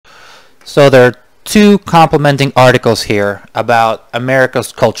So there are two complementing articles here about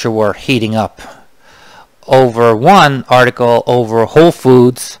America's culture war heating up. Over one article over Whole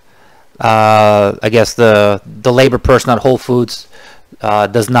Foods, I guess the labor person at Whole Foods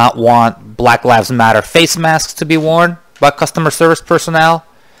does not want Black Lives Matter face masks to be worn by customer service personnel.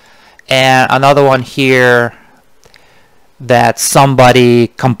 And another one here that somebody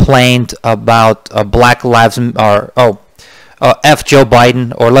complained about a Black Lives or F Joe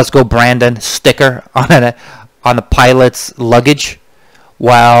Biden or Let's Go Brandon sticker on the pilot's luggage,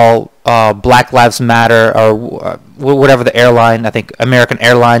 while Black Lives Matter or whatever the airline, I think American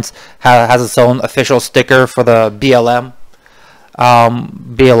Airlines has its own official sticker for the BLM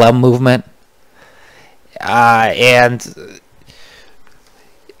movement, and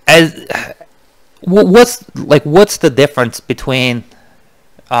as what's the difference between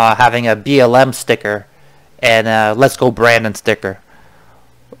having a BLM sticker and a Let's Go Brandon sticker?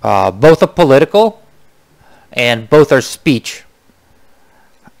 Both are political, and both are speech.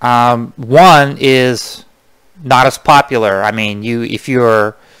 One is not as popular. I mean, if you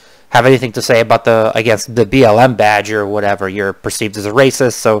have anything to say about against the BLM badge or whatever, you're perceived as a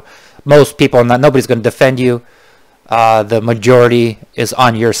racist. So most people, nobody's going to defend you. The majority is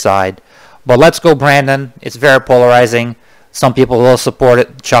on your side. But Let's Go Brandon, it's very polarizing. Some people will support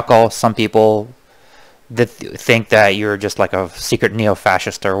it, chuckle. Some people think that you're just like a secret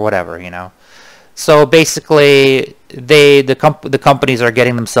neo-fascist or whatever, you know. So basically, the companies are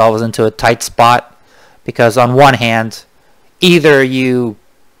getting themselves into a tight spot, because on one hand, either you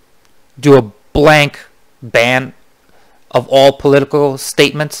do a blank ban of all political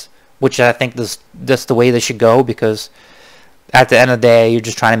statements, which I think that's the way they should go, because at the end of the day, you're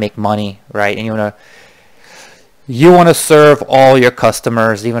just trying to make money, right? And you want to serve all your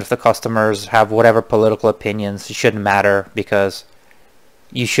customers, even if the customers have whatever political opinions. It shouldn't matter, because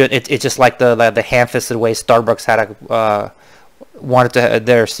you should. It's just like the ham-fisted way Starbucks had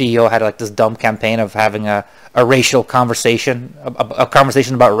their CEO had like this dumb campaign of having a racial conversation, a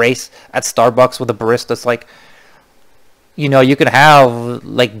conversation about race at Starbucks with a barista. It's like, you can have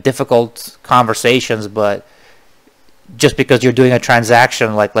like difficult conversations, but just because you're doing a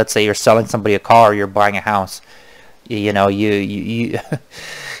transaction, like let's say you're selling somebody a car or you're buying a house, you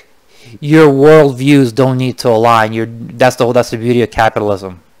your worldviews don't need to align. That's the beauty of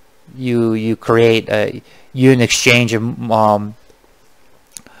capitalism. You create you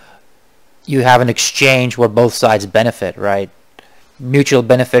have an exchange where both sides benefit, right? Mutual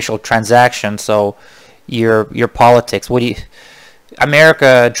beneficial transaction. So your politics.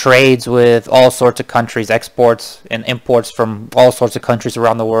 America trades with all sorts of countries, exports and imports from all sorts of countries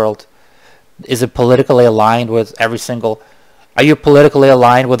around the world. Is it politically aligned with every single? Are you politically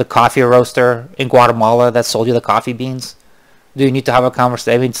aligned with a coffee roaster in Guatemala that sold you the coffee beans? Do you need to have a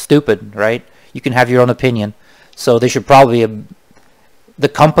conversation? I mean, it's stupid, right? You can have your own opinion. So they should probably, the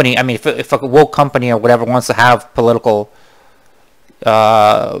company, I mean, if a woke company or whatever wants to have political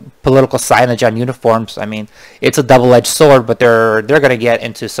signage on uniforms, I mean, it's a double-edged sword, but they're going to get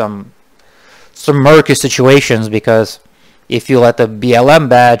into some murky situations, because if you let the BLM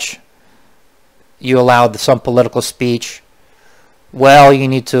badge, you allow some political speech. Well, you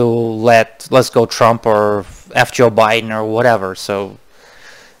need to Let's Go Trump or F Joe Biden or whatever. So,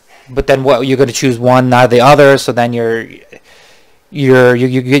 but then what? You're going to choose one, not the other. So then you're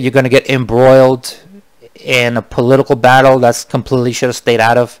going to get embroiled in a political battle that's completely should have stayed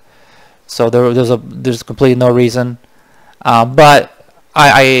out of. So there's completely no reason. But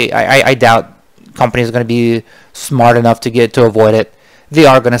I doubt companies are going to be smart enough to avoid it. They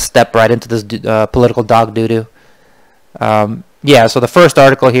are going to step right into this political dog doo-doo. Yeah, so the first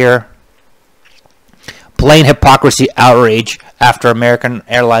article here, plain hypocrisy outrage after American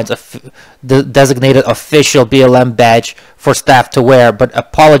Airlines designated official BLM badge for staff to wear, but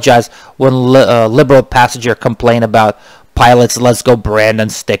apologized when liberal passenger complained about pilot's Let's Go Brandon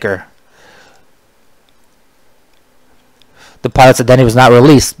sticker. The pilot's identity was not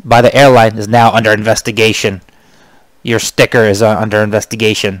released by the airline, is now under investigation. Your sticker is under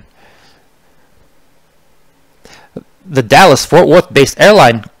investigation. The Dallas-Fort Worth-based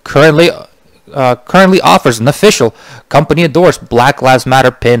airline currently offers an official company-endorsed Black Lives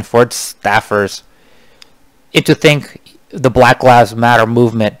Matter pin for its staffers. If you think the Black Lives Matter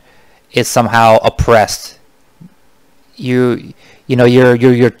movement is somehow oppressed, you're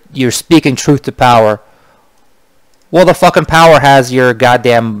speaking truth to power. Well, the fucking power has your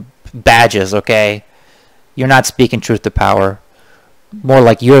goddamn badges, okay? You're not speaking truth to power. More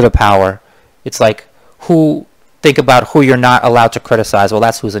like you're the power. It's like, think about who you're not allowed to criticize. Well,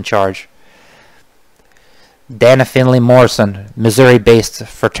 that's who's in charge. Dana Finley Morrison, Missouri-based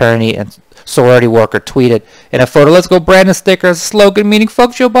fraternity and sorority worker, tweeted in a photo, "Let's go Brandon" sticker as a slogan meaning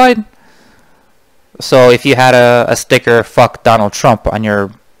fuck Joe Biden. So if you had a sticker "fuck Donald Trump" on your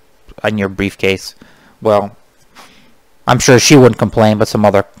briefcase, well, I'm sure she wouldn't complain, but some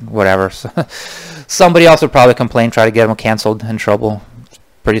other whatever. Somebody else would probably complain, try to get him canceled, in trouble.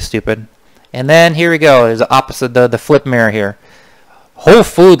 Pretty stupid. And then here we go. There's the opposite, the flip mirror here. Whole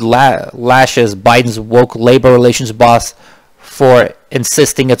Food lashes Biden's woke labor relations boss for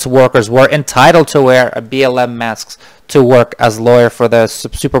insisting its workers were entitled to wear a BLM masks to work, as lawyer for the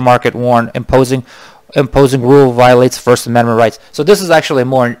supermarket warned imposing rule violates First Amendment rights. So this is actually a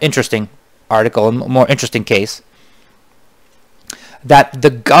more interesting article, a more interesting case. That the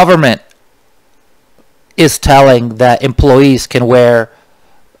government is telling that employees can wear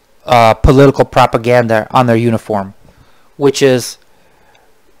political propaganda on their uniform, which is,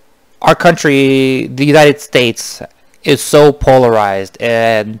 our country, the United States, is so polarized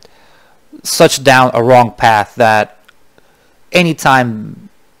and such down a wrong path that any time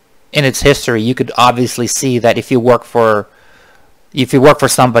in its history you could obviously see that if you work for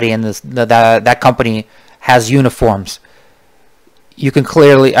somebody in that company has uniforms, you can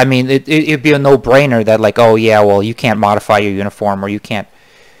clearly, I mean, it'd be a no-brainer that, like, oh yeah, well, you can't modify your uniform, or you can't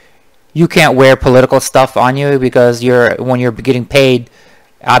wear political stuff on you, because when you're getting paid,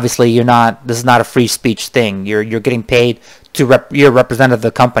 obviously this is not a free speech thing. You're getting paid you're representative of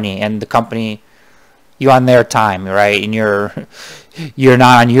the company, and the company, you're on their time, right? And you're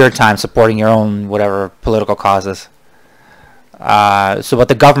not on your time supporting your own whatever political causes. So what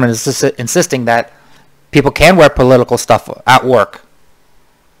the government is insisting that people can wear political stuff at work.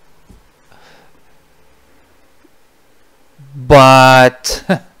 But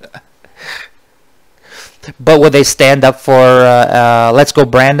would they stand up for Let's Go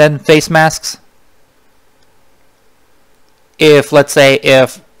Brandon face masks? If, let's say,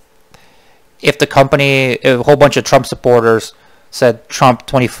 if the company, if a whole bunch of Trump supporters said Trump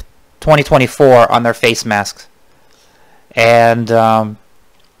 2024 on their face masks, and the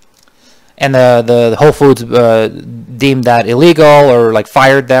Whole Foods deemed that illegal, or like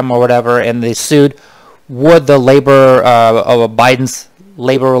fired them or whatever, and they sued, would the Biden's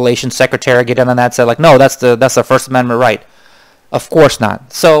labor relations secretary get in on that and say, like, no, that's the First Amendment right? Of course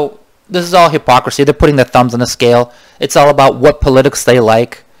not. So this is all hypocrisy. They're putting their thumbs on the scale. It's all about what politics they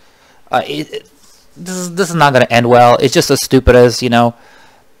like. This is not going to end well. It's just as stupid as,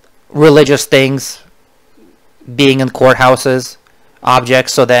 religious things being in courthouses,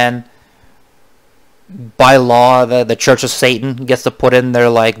 objects. So then, by law, the Church of Satan gets to put in their,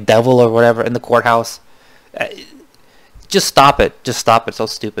 like, devil or whatever in the courthouse. Just stop it. Just stop it. So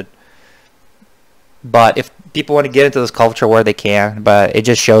stupid. But if people want to get into this culture where they can, but it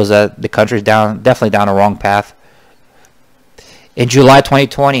just shows that the country's definitely down a wrong path. In July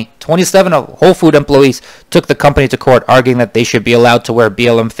 2020, 27 Whole Food employees took the company to court, arguing that they should be allowed to wear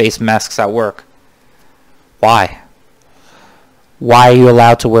BLM face masks at work. Why? Why are you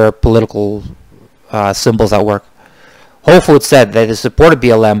allowed to wear political symbols at work? Whole Foods said that it supported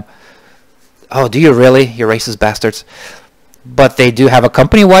BLM. Oh, do you really? You racist bastards. But they do have a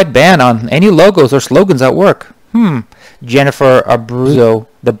company-wide ban on any logos or slogans at work. Jennifer Abruzzo,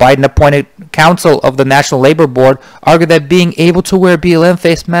 the Biden-appointed counsel of the National Labor Board, argued that being able to wear BLM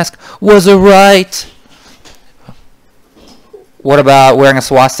face mask was a right. What about wearing a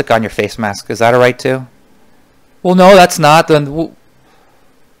swastika on your face mask? Is that a right too? Well, no, that's not. Then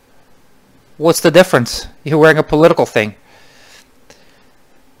what's the difference? You're wearing a political thing.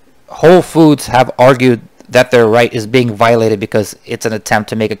 Whole Foods have argued that their right is being violated because it's an attempt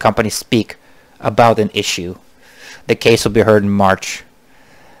to make a company speak about an issue. The case will be heard in March.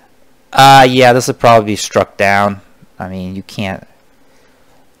 Yeah, this will probably be struck down. I mean, you can't.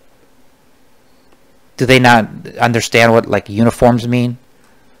 Do they not understand what, like, uniforms mean?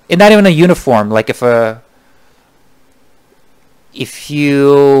 It's not even a uniform. Like, if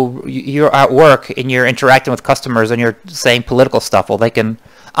you're at work and you're interacting with customers and you're saying political stuff, well, they can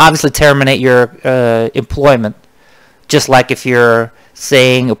obviously terminate your employment. Just like if you're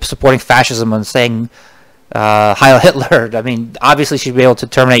supporting fascism and saying Heil Hitler, I mean, obviously she'd be able to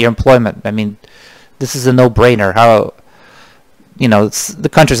terminate your employment. I mean, this is a no-brainer. The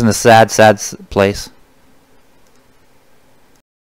country's in a sad place.